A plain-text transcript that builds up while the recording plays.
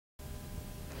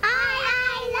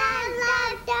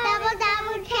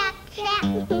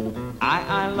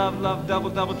I love double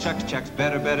Chex,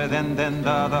 better than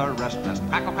the rest.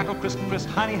 Crackle, crisp,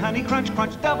 honey, crunch,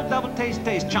 double taste,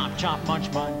 chomp,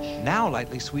 munch. Now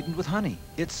lightly sweetened with honey.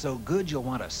 It's so good you'll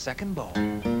want a second bowl.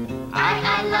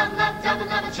 I love double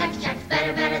Chex,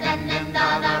 better than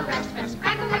the rest.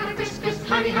 Crackle, crisp,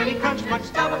 honey,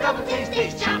 crunch, double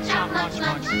taste, chomp,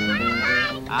 munch.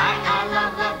 I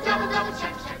love double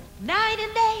Chex. Night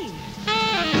and day,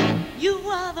 you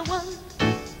are the one.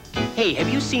 Hey, have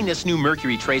you seen this new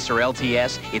Mercury Tracer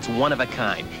LTS? It's one of a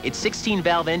kind. Its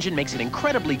 16-valve engine makes it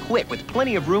incredibly quick with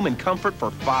plenty of room and comfort for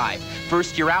 5.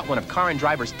 First year out, one of Car and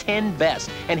Driver's 10 best.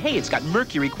 And hey, it's got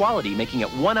Mercury quality, making it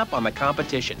one up on the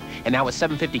competition. And now with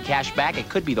 $750 cash back, it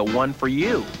could be the one for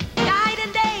you. Night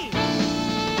and day,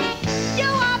 you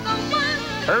are the one.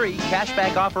 Hurry,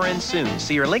 cashback offer ends soon.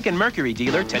 See your Lincoln Mercury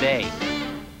dealer today.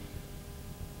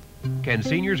 Can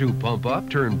seniors who pump up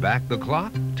turn back the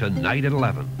clock? Tonight at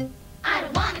 11. I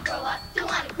don't want to grow up, don't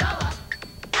want to grow up.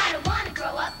 I don't want to grow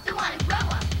up, don't want to grow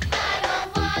up. I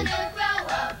don't want to grow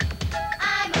up.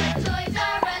 I'm a Toys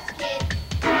R Us kid.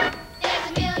 There's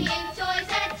a million toys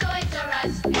at Toys R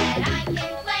Us that I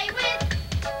can play with.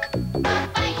 From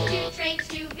bikes to trains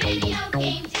to video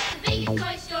games, it's the biggest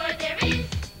toy store there is.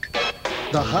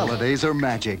 The holidays are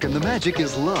magic, and the magic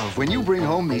is love when you bring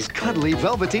home these cuddly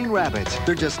Velveteen rabbits.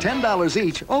 They're just $10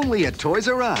 each, only at Toys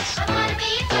R Us. I want to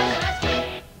be a Toys R Us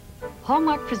kid.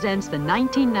 Hallmark presents the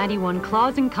 1991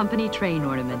 Claus & Company train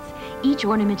ornaments. Each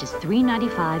ornament is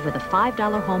 $3.95 with a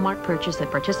 $5 Hallmark purchase at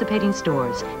participating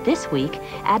stores. This week,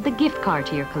 add the gift card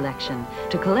to your collection.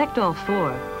 To collect all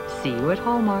 4, see you at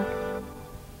Hallmark.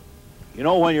 You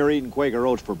know, when you're eating Quaker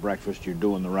oats for breakfast, you're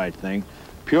doing the right thing.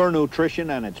 Pure nutrition,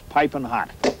 and it's piping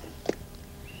hot.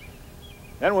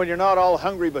 Then when you're not all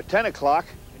hungry by 10 o'clock,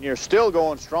 and you're still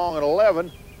going strong at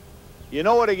 11, you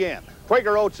know it again.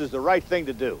 Quaker oats is the right thing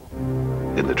to do.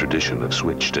 In the tradition of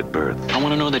switched at birth, I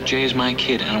want to know that Jay is my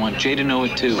kid, and I want Jay to know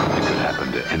it too. it could happen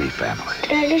to any family.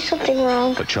 Did I do something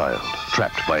wrong? A child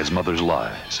trapped by his mother's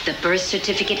lies. The birth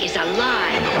certificate is a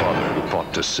lie. And the father who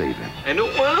fought to save him. I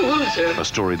don't want to lose him. A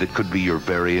story that could be your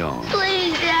very own.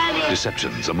 Please, Daddy.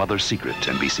 Deceptions, A Mother's Secret,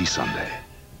 NBC Sunday.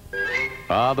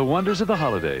 Ah, the wonders of the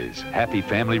holidays. Happy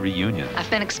family reunion. I've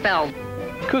been expelled.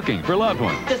 Cooking for loved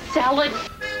ones. The salad.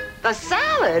 The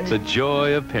salad? The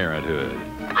joy of parenthood.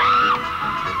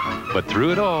 But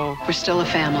through it all, We're still a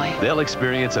family. they'll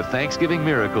experience a Thanksgiving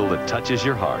miracle that touches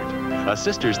your heart. A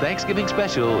Sister's Thanksgiving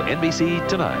Special, NBC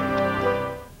tonight.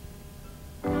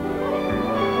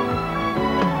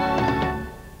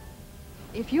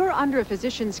 If you're under a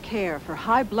physician's care for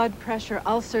high blood pressure,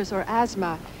 ulcers, or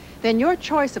asthma, then your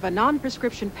choice of a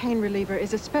non-prescription pain reliever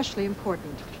is especially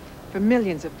important for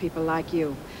millions of people like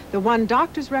you. The one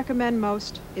doctors recommend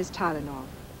most is Tylenol.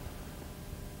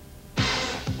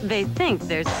 They think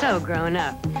they're so grown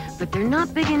up, but they're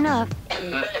not big enough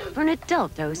for an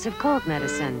adult dose of cold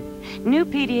medicine. New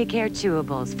Pedia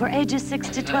Chewables for ages 6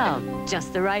 to 12.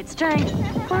 Just the right strength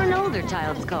for an older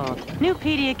child's cold. New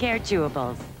Pedia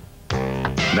Chewables.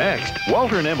 Next,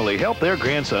 Walter and Emily help their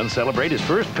grandson celebrate his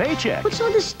first paycheck. What's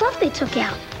all the stuff they took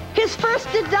out? His first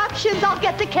deductions. I'll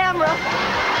get the camera.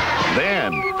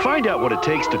 Then, find out what it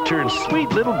takes to turn sweet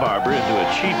little Barbara into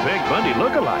a cheap Peg Bundy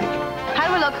look-alike. How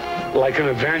do we look? Like an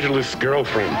evangelist's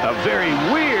girlfriend. A very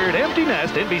weird empty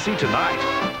nest, NBC tonight.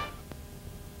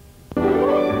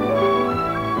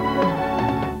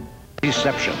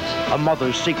 Deceptions, A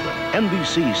Mother's Secret,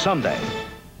 NBC Sunday.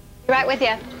 Right with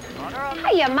you.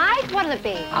 Hiya, Mike. What'll it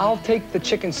be? I'll take the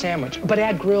chicken sandwich, but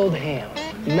add grilled ham,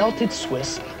 melted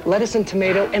Swiss, lettuce and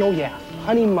tomato, and oh yeah,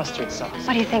 honey mustard sauce.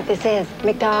 What do you think this is?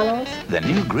 McDonald's? The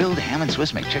new grilled ham and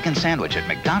Swiss McChicken sandwich at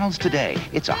McDonald's today.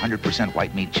 It's 100%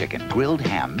 white meat chicken, grilled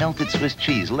ham, melted Swiss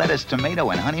cheese, lettuce,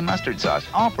 tomato, and honey mustard sauce,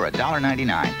 all for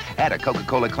 $1.99. Add a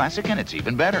Coca-Cola Classic and it's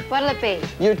even better. What'll it be?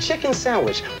 Your chicken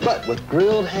sandwich, but with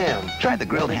grilled ham. Try the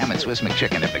grilled ham and Swiss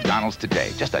McChicken at McDonald's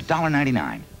today. Just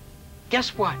 $1.99.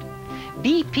 Guess what?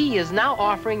 BP is now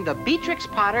offering the Beatrix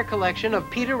Potter collection of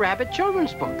Peter Rabbit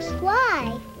children's books.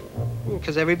 Why?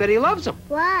 Because everybody loves them.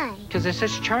 Why? Because they're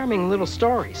such charming little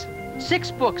stories.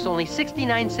 6 books, only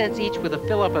 69 cents each with a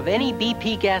fill-up of any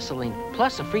BP gasoline,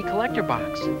 plus a free collector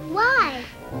box. Why?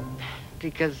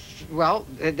 Because, well,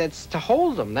 that's to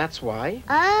hold them, that's why.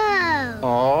 Oh.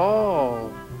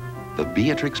 Oh. The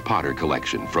Beatrix Potter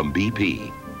collection from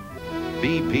BP.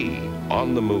 BP,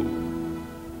 on the move.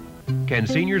 Can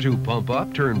seniors who pump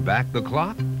up turn back the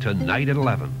clock? Tonight at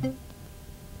 11.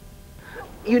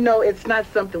 You know, it's not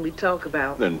something we talk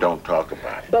about. Then don't talk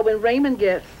about it. But when Raymond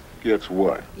gets... Gets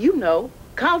what? You know,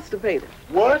 constipated.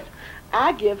 What?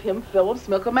 I give him Phillips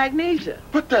Milk of Magnesia.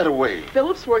 Put that away.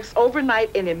 Phillips works overnight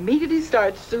and immediately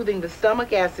starts soothing the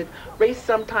stomach acid Ray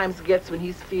sometimes gets when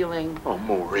he's feeling... Oh,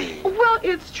 Maureen. Well,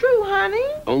 it's true, honey.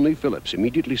 Only Phillips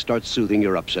immediately starts soothing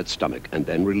your upset stomach and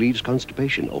then relieves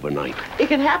constipation overnight. It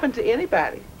can happen to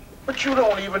anybody. But you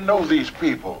don't even know these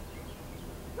people.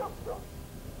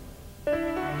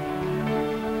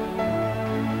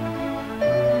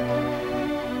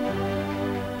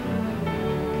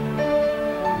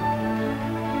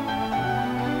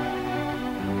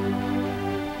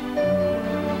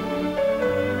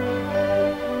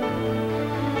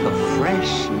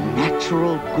 Fresh,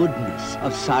 natural goodness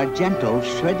of Sargento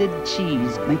shredded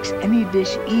cheese makes any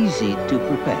dish easy to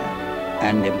prepare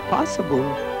and impossible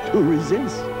to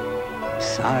resist.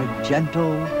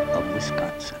 Sargento of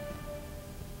Wisconsin.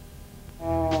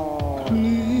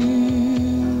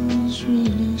 Please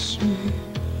release me.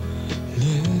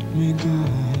 Let me go.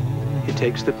 It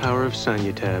takes the power of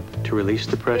Sinutab to release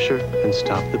the pressure and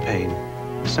stop the pain.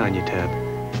 Sinutab,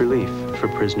 relief for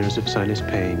prisoners of sinus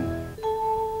pain.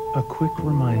 A quick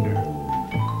reminder,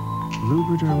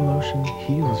 Lubriderm lotion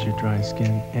heals your dry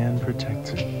skin and protects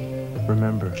it.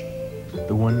 Remember,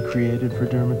 the one created for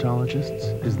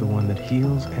dermatologists is the one that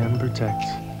heals and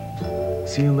protects.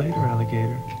 See you later,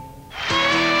 alligator.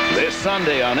 This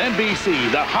Sunday on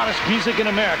NBC, the hottest music in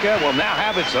America will now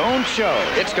have its own show.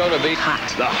 It's going to be hot.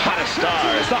 The hottest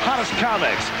stars, the hottest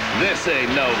comics. This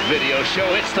ain't no video show,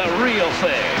 it's the real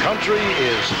thing. Country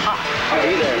is hot.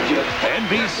 Hey there, Jim.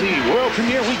 NBC World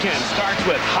Premiere Weekend starts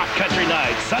with Hot Country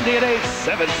Night, Sunday at 8,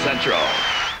 7 Central.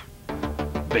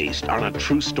 Based on a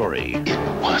true story.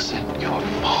 It wasn't your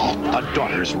fault. A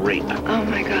daughter's rape. Oh,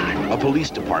 my God. A police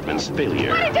department's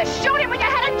failure. Why did you shoot him when you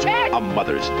had a chance? A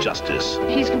mother's justice.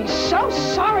 He's gonna be so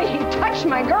sorry he touched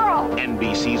my girl.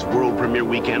 NBC's World Premiere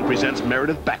Weekend presents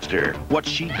Meredith Baxter. What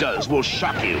she does will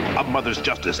shock you. A Mother's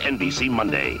Justice, NBC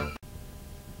Monday.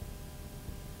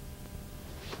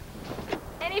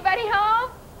 Anybody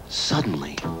home?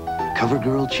 Suddenly,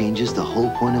 CoverGirl changes the whole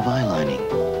point of eyelining.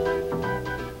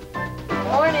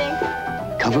 Morning.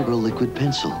 CoverGirl Liquid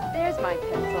Pencil. There's my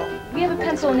pencil. We have a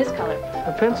pencil in this color.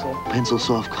 A pencil? Pencil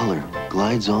soft color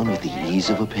glides on with the ease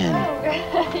of a pen.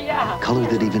 Yeah. Color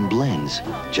that even blends,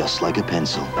 just like a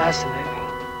pencil. Fascinating.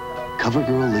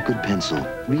 CoverGirl Liquid Pencil.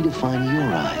 Redefine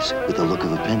your eyes with the look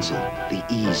of a pencil, the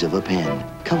ease of a pen.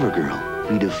 CoverGirl,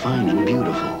 redefining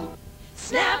beautiful.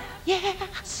 Snap, yeah,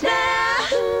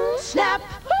 snap, snap,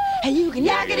 and you can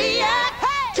yakety yak.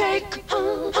 Take,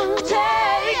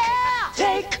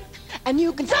 take, and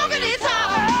you can talk it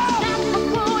talk.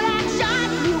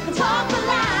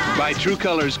 Buy True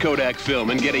Colors Kodak film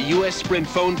and get a U.S. Sprint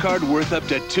phone card worth up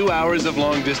to 2 hours of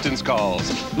long-distance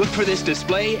calls. Look for this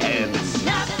display and...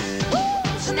 Snap,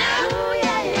 snap,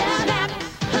 yeah, yeah, snap,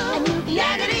 and you can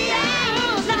yakety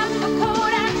yak. Snap a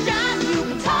Kodak shot, you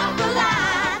can talk a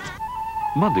lot.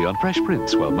 Monday on Fresh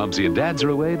Prince, while Mumsy and Dads are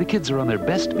away, the kids are on their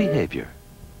best behavior.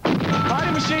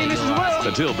 Party machine, this is Will.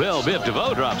 Until Belle Biv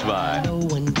DeVoe drops by.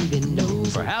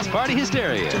 For house party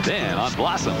hysteria. Then on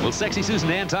Blossom, will sexy Susan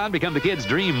Anton become the kids'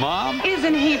 dream mom?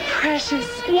 Isn't he precious?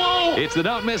 Whoa! It's the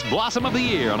Don't Miss Blossom of the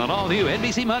Year on an all-new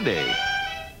NBC Monday.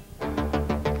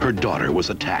 Her daughter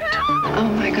was attacked.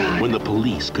 Oh, my God. When the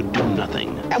police could do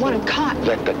nothing. I want him caught.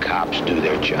 Let the cops do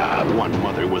their job. One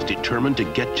mother was determined to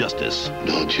get justice.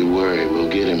 Don't you worry, we'll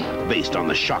get him. Based on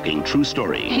the shocking true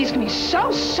story. He's gonna be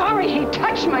so sorry he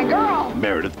touched my girl.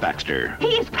 Meredith Baxter.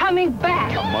 He's coming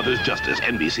back. A Mother's Justice,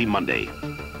 NBC Monday.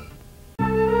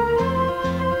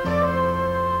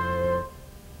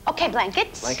 Okay,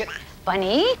 blankets. Blanket.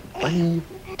 Bunny. Bunny.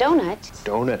 Donut.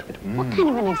 Donut. What kind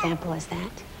of an example is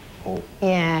that? Oh.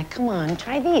 Yeah, come on,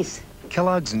 try these.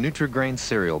 Kellogg's Nutri-Grain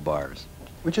cereal bars.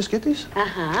 We just get these?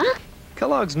 Uh-huh.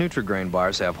 Kellogg's Nutri-Grain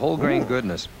bars have whole grain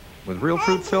goodness with real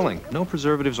fruit filling, no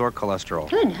preservatives or cholesterol.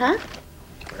 Good, huh?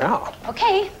 Yeah.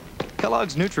 Okay.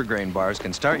 Kellogg's Nutri-Grain bars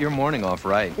can start your morning off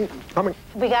right.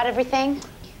 We got everything?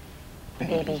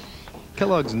 Baby.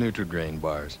 Kellogg's Nutri-Grain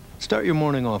bars. Start your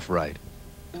morning off right.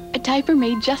 A diaper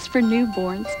made just for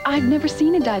newborns. I've never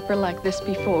seen a diaper like this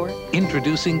before.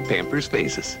 Introducing Pampers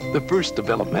Phases, the first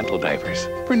developmental diapers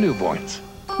for newborns.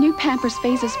 New Pampers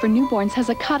Phases for newborns has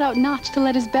a cutout notch to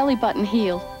let his belly button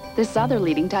heal. This other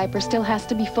leading diaper still has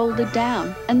to be folded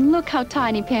down. And look how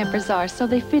tiny Pampers are, so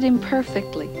they fit him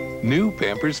perfectly. New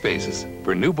Pampers Phases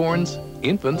for newborns,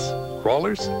 infants,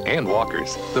 crawlers, and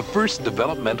walkers. The first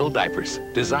developmental diapers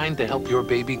designed to help your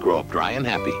baby grow up dry and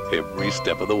happy every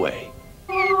step of the way.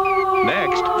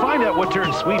 Next, find out what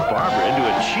turned Sweet Barbara into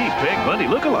a cheap Peg Bundy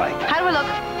lookalike. How do we look?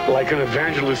 Like an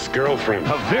evangelist's girlfriend.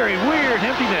 A very weird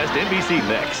empty nest, NBC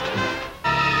next.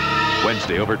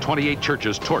 Wednesday, over 28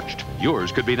 churches torched.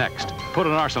 Yours could be next. Put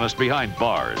an arsonist behind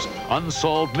bars.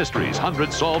 Unsolved Mysteries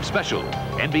 100 Solved Special.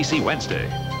 NBC Wednesday.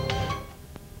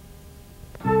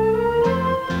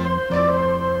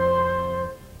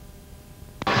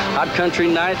 Hot Country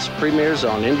Nights premieres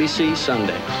on NBC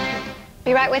Sunday.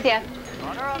 Be right with you.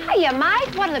 Hiya,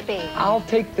 Mike. What'll it be? I'll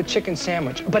take the chicken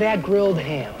sandwich, but add grilled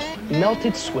ham,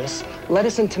 melted Swiss,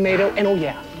 lettuce and tomato, and oh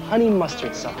yeah, honey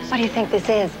mustard sauce. What do you think this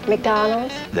is?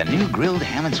 McDonald's? The new grilled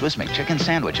ham and Swiss McChicken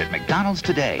sandwich at McDonald's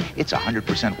today. It's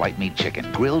 100% white meat chicken,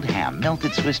 grilled ham,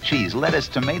 melted Swiss cheese, lettuce,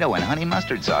 tomato, and honey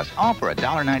mustard sauce, all for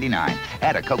 $1.99.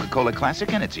 Add a Coca-Cola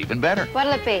Classic and it's even better.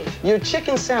 What'll it be? Your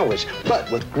chicken sandwich, but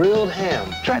with grilled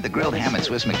ham. Try the grilled ham and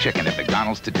Swiss McChicken at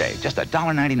McDonald's today. Just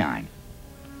 $1.99.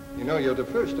 You know, you're the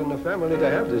first in the family to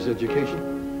have this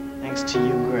education. Thanks to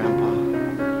you, Grandpa.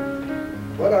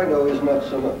 What I know is not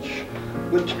so much.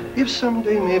 But if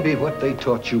someday maybe what they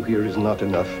taught you here is not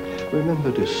enough,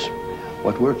 remember this.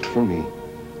 What worked for me.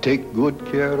 Take good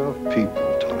care of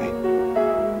people, Tommy.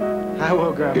 I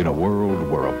will, Grandpa. In a world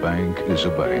where a bank is a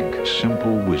bank,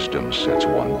 simple wisdom sets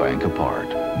one bank apart.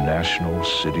 National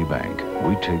City Bank.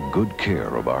 We take good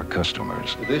care of our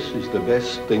customers. This is the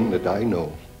best thing that I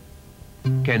know.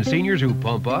 Can seniors who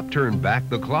pump up turn back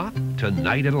the clock?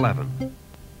 Tonight at 11.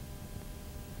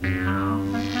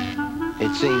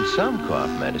 It seems some cough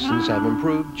medicines have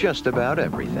improved just about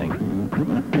everything.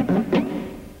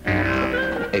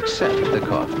 Except the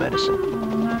cough medicine.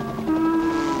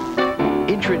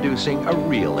 Introducing a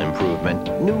real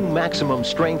improvement, new maximum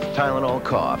strength Tylenol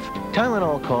Cough.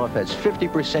 Tylenol Cough has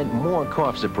 50% more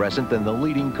cough suppressant than the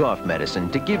leading cough medicine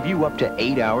to give you up to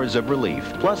 8 hours of relief,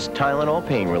 plus Tylenol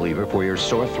pain reliever for your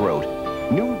sore throat.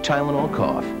 New Tylenol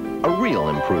Cough, a real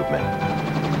improvement.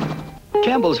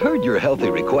 Campbell's heard your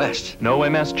healthy request. No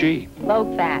MSG.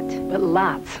 Low fat, but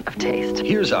lots of taste.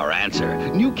 Here's our answer.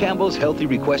 New Campbell's Healthy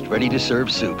Request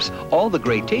ready-to-serve soups. All the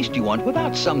great taste you want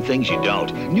without some things you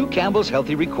don't. New Campbell's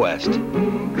Healthy Request.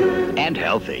 And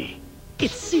healthy.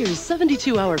 It's Sears'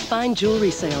 72-hour fine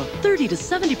jewelry sale. 30 to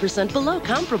 70% below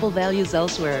comparable values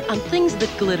elsewhere on things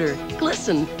that glitter,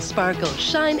 glisten, sparkle,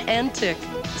 shine, and tick.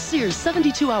 Sears'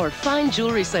 72-hour fine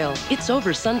jewelry sale. It's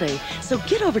over Sunday, so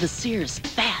get over to Sears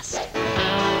fast.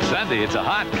 Sunday, it's a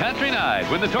hot country night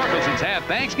when the Torkelsons have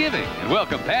Thanksgiving and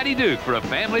welcome Patty Duke for a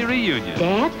family reunion.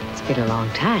 Dad, it's been a long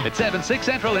time. At 7, 6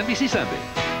 Central, NBC Sunday.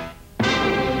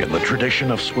 In the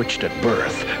tradition of switched at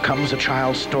birth comes a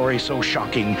child's story so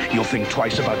shocking you'll think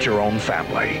twice about your own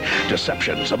family.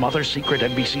 Deceptions, a mother's secret,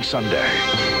 NBC Sunday.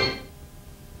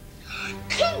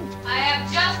 I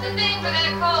have just the thing for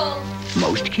that cold.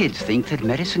 Most kids think that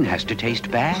medicine has to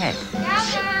taste bad.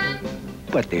 Captain!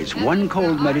 But there's one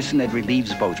cold medicine that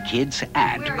relieves both kids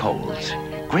and colds.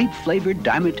 Grape-flavored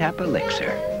Dimetap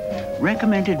Elixir.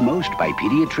 Recommended most by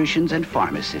pediatricians and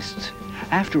pharmacists.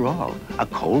 After all, a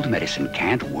cold medicine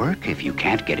can't work if you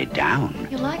can't get it down.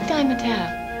 You like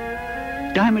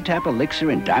Dimetap? Dimetap Elixir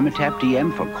and Dimetap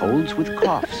DM for colds with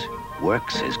coughs.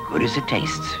 Works as good as it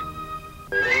tastes.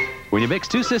 When you mix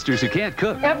two sisters who can't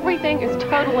cook. Everything is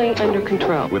totally under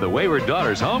control. With a wayward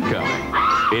daughter's homecoming.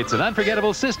 It's an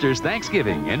unforgettable Sisters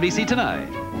Thanksgiving, NBC Tonight.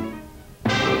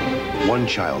 One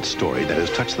child's story that has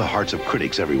touched the hearts of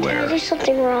critics everywhere. There's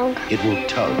something wrong. It will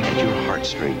tug at your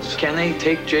heartstrings. Can they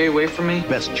take Jay away from me?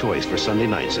 Best choice for Sunday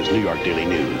night, says New York Daily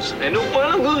News. I don't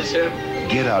want to lose him.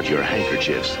 Get out your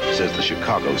handkerchiefs, says the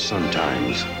Chicago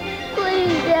Sun-Times.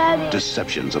 Please, Daddy.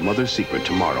 Deceptions, a mother's secret,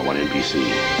 tomorrow on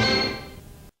NBC.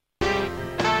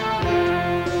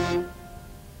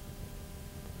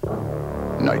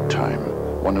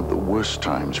 Nighttime, one of the worst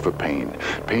times for pain.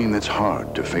 Pain that's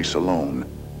hard to face alone.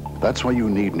 That's why you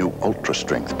need new Ultra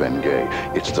Strength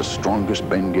Bengay. It's the strongest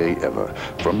Bengay ever.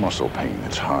 For muscle pain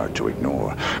that's hard to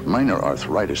ignore. Minor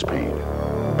arthritis pain.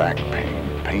 Back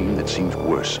pain. Pain that seems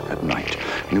worse at night.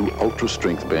 New Ultra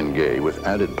Strength Bengay with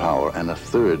added power and a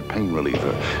third pain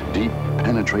reliever. Deep,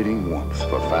 penetrating warmth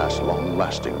for fast,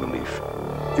 long-lasting relief.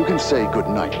 You can say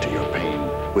goodnight to your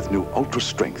pain with new Ultra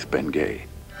Strength Bengay.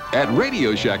 At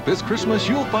Radio Shack this Christmas,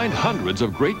 you'll find hundreds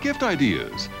of great gift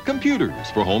ideas. Computers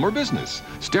for home or business,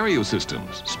 stereo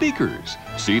systems, speakers,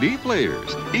 CD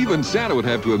players. Even Santa would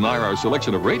have to admire our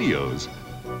selection of radios.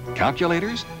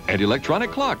 Calculators and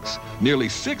electronic clocks, nearly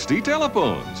 60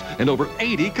 telephones, and over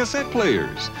 80 cassette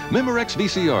players, Memorex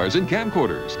VCRs and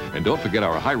camcorders, and don't forget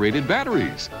our high-rated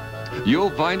batteries.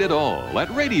 You'll find it all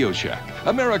at Radio Shack,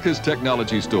 America's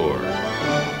technology store.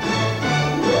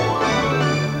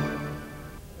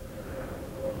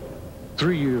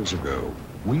 Three years ago,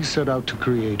 we set out to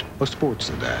create a sports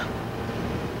sedan.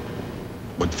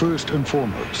 But first and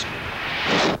foremost,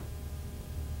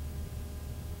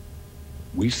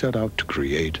 we set out to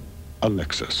create a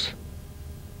Lexus.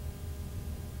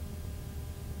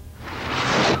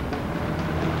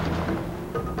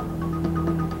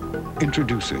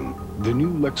 Introducing the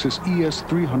new Lexus ES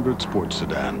 300 Sports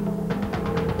Sedan.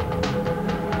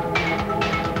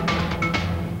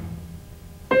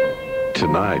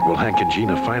 Tonight, will Hank and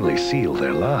Gina finally seal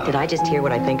their love? Did I just hear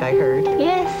what I think I heard?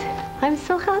 Yes, I'm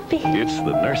so happy. It's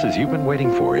the nurses you've been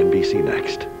waiting for. NBC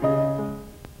next.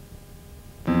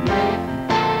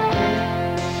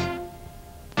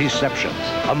 Deceptions,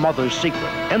 a mother's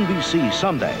secret. NBC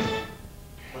Sunday.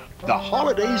 The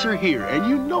holidays are here, and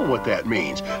you know what that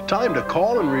means. Time to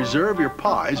call and reserve your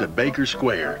pies at Baker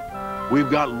Square. We've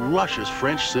got luscious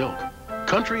French silk,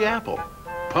 country apple,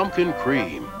 pumpkin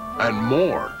cream, and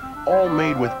more, all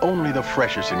made with only the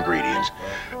freshest ingredients.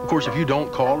 Of course, if you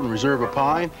don't call and reserve a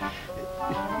pie,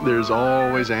 there's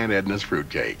always Aunt Edna's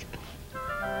fruitcake.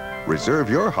 Reserve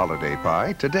your holiday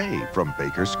pie today from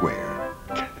Baker Square.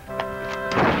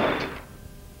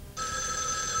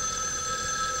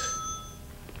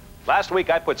 Last week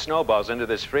I put snowballs into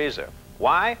this freezer.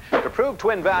 Why? To prove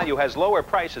Twin Value has lower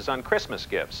prices on Christmas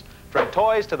gifts. From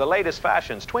toys to the latest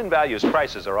fashions, Twin Value's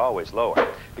prices are always lower.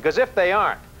 Because if they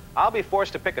aren't, I'll be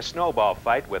forced to pick a snowball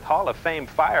fight with Hall of Fame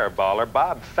fireballer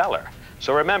Bob Feller.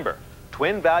 So remember,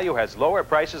 Twin Value has lower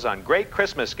prices on great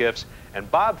Christmas gifts, and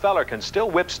Bob Feller can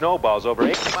still whip snowballs over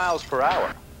 80 miles per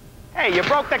hour. Hey, you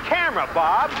broke the camera,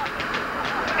 Bob!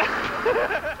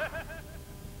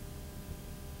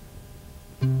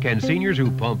 Can seniors who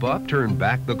pump up turn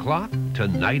back the clock?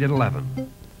 Tonight at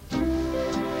 11.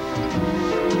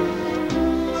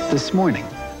 This morning,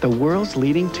 the world's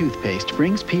leading toothpaste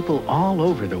brings people all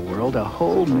over the world a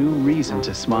whole new reason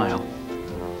to smile.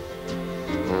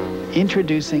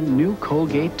 Introducing new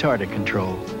Colgate Tartar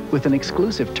Control with an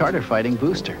exclusive tartar-fighting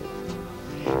booster.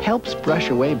 Helps brush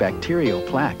away bacterial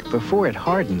plaque before it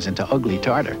hardens into ugly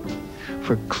tartar.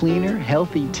 For cleaner,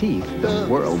 healthy teeth the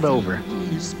world over.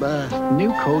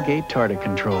 New Colgate Tartar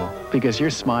Control, because your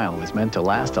smile was meant to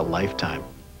last a lifetime.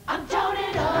 I'm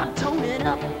toning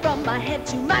up from my head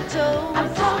to my toes.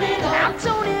 I'm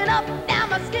toning up, now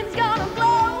my skin's gonna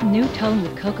glow. New Tone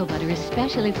with cocoa butter is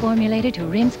specially formulated to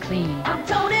rinse clean. I'm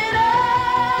toning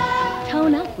up.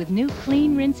 Tone up with new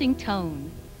clean rinsing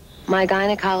Tone. My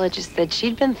gynecologist said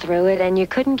she'd been through it and you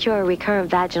couldn't cure a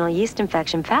recurrent vaginal yeast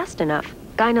infection fast enough.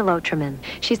 Gynolotremin.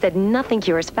 She said nothing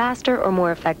cures faster or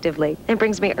more effectively and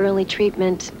brings me early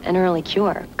treatment and early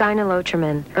cure.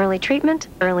 Gynolotremin. Early treatment,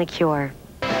 early cure.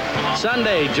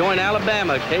 Sunday, join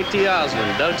Alabama, KT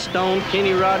Osmond, Doug Stone,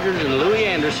 Kenny Rogers, and Louis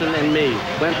Anderson, and me,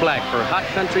 Clint Black, for Hot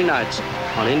Country Nights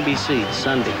on NBC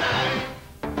Sunday.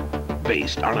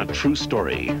 Based on a true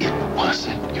story. It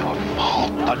wasn't your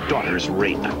fault. A daughter's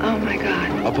rape. Oh, my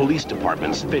God. A police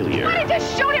department's failure. Why did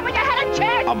you shoot him when you had a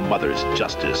chance? A mother's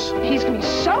justice. He's gonna be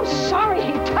so sorry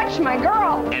he touched my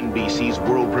girl. NBC's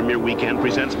world premiere weekend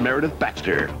presents Meredith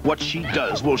Baxter. What she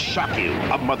does will shock you.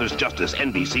 A Mother's Justice,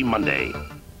 NBC Monday.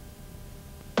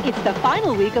 It's the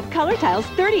final week of Color Tile's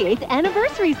 38th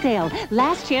anniversary sale.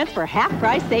 Last chance for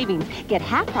half-price savings. Get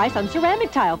half price on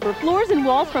ceramic tile for floors and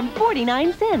walls from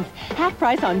 49 cents. Half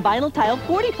price on vinyl tile,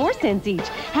 44 cents each.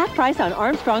 Half price on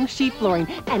Armstrong sheet flooring.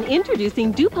 And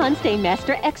introducing DuPont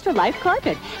Stainmaster Extra Life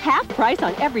Carpet. Half price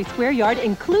on every square yard,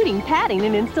 including padding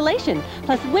and installation.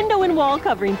 Plus window and wall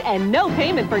coverings and no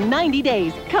payment for 90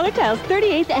 days. Color Tile's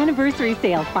 38th anniversary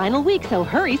sale. Final week, so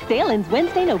hurry. Sale ends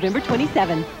Wednesday, November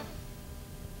 27th.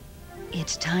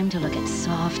 It's time to look at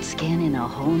soft skin in a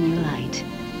whole new light.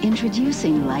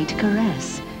 Introducing Light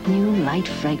Caress, new light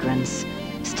fragrance.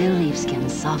 Still leaves skin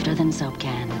softer than soap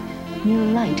can. New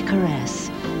Light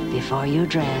Caress. Before you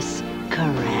dress,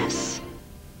 caress.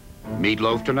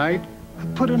 Meatloaf tonight?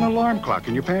 Put an alarm clock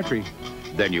in your pantry.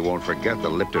 Then you won't forget the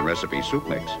Lipton Recipe Soup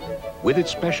Mix. With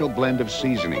its special blend of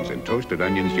seasonings and toasted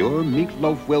onions, your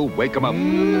meatloaf will wake 'em up.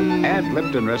 Add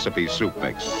Lipton Recipe Soup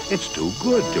Mix. It's too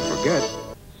good to forget.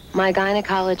 My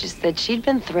gynecologist said she'd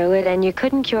been through it and you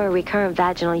couldn't cure a recurrent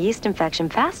vaginal yeast infection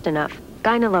fast enough.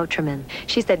 Gynolotremin.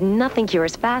 She said nothing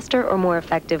cures faster or more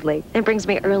effectively and brings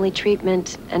me early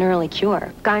treatment and early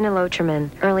cure.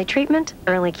 Gynolotremin. Early treatment,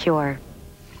 early cure.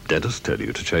 Dentists tell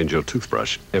you to change your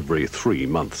toothbrush every 3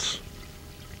 months.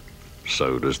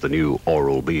 So does the new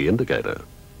Oral-B indicator.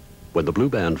 When the blue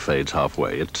band fades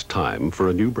halfway, it's time for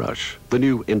a new brush. The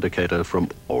new indicator from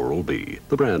Oral-B,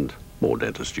 the brand more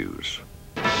dentists use.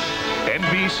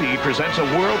 NBC presents a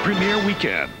world premiere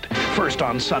weekend. First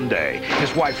on Sunday,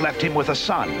 his wife left him with a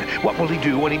son. What will he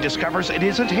do when he discovers it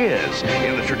isn't his?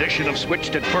 In the tradition of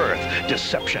switched at birth,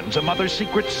 deception's a mother's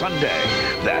secret Sunday.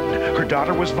 Then, her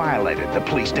daughter was violated. The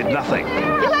police did nothing.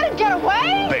 You let didn't get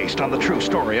away? Based on the true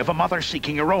story of a mother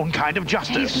seeking her own kind of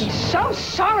justice. He's so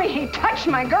sorry he touched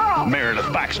my girl.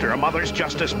 Meredith Baxter, A Mother's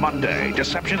Justice Monday.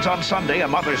 Deceptions on Sunday, A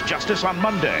Mother's Justice on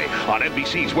Monday. On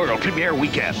NBC's world premiere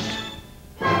weekend.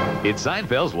 It's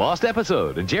Seinfeld's lost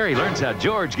episode, and Jerry learns how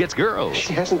George gets girls.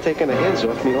 She hasn't taken her hands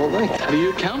off me all night. How do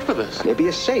you account for this? Maybe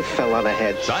a safe fell on her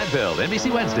head. Seinfeld,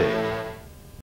 NBC Wednesday.